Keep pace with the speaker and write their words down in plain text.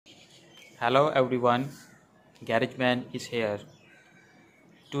Hello everyone, GarageMan is here.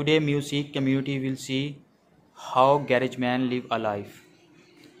 Today music community will see how GarageMan live a life.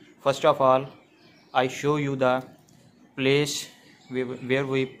 First of all, I show you the place where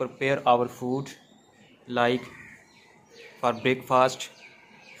we prepare our food, like for breakfast,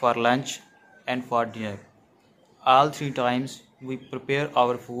 for lunch and for dinner. All three times we prepare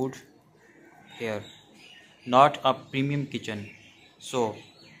our food here, not a premium kitchen. So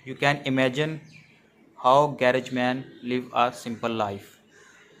you can imagine how GarageMan live a simple life.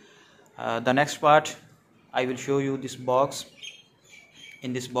 The next part, I will show you this box.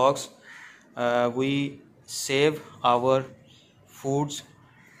 In this box we save our food's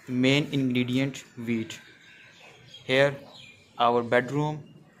main ingredient, wheat. Here our bedroom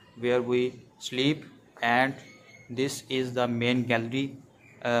where we sleep, and this is the main gallery.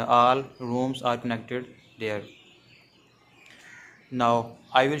 All rooms are connected there. Now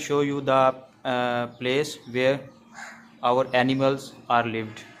I will show you the place where our animals are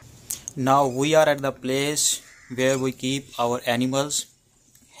lived. Now we are at the place where we keep our animals.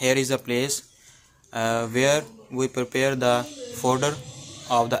 Here is a place where we prepare the fodder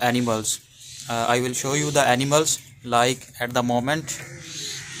of the animals. I will show you the animals. Like at the moment,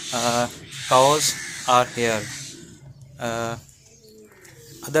 cows are here. Uh,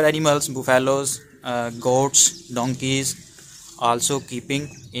 Other animals, buffaloes, goats, donkeys, also keeping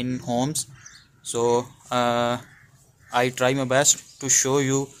in homes. So I try my best to show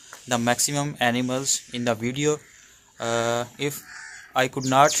you the maximum animals in the video. If I could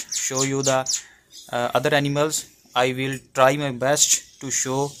not show you the other animals, I will try my best to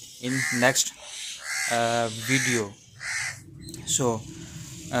show in next video. So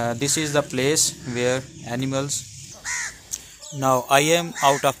this is the place where animals. Now I am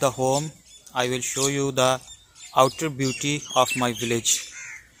out of the home. I will show you the outer beauty of my village.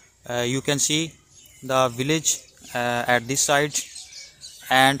 You can see the village at this side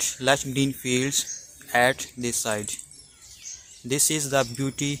and lush green fields at this side. This is the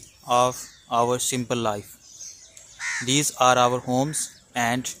beauty of our simple life. These are our homes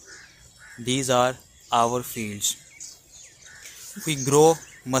and these are our fields. We grow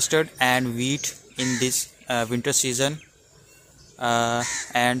mustard and wheat in this winter season,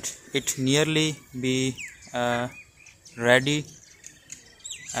 and it nearly be ready.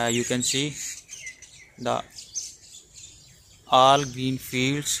 You can see the all green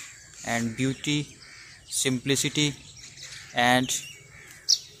fields and beauty, simplicity and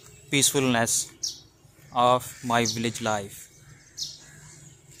peacefulness of my village life.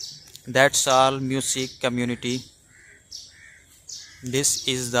 That's all, music community. This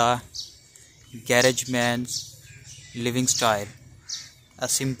is the GarageMan's living style. A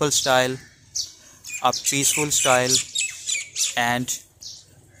simple style, a peaceful style, and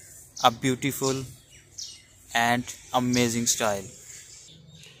a beautiful and amazing style.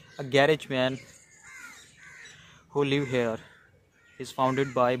 A GarageMan who live here is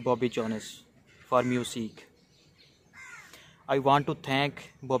founded by Jonas for music. I want to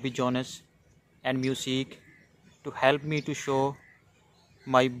thank Jonas and music to help me to show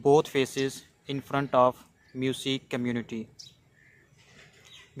my both faces in front of music community.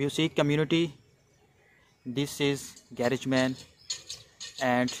 Music community, this is GarageMan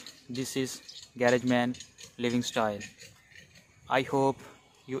and this is GarageMan living style. I hope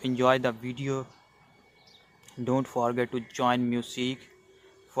you enjoy the video. Don't forget to join music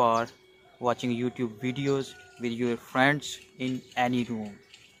for watching YouTube videos with your friends in any room.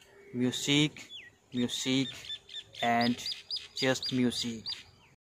 Music, music and just music.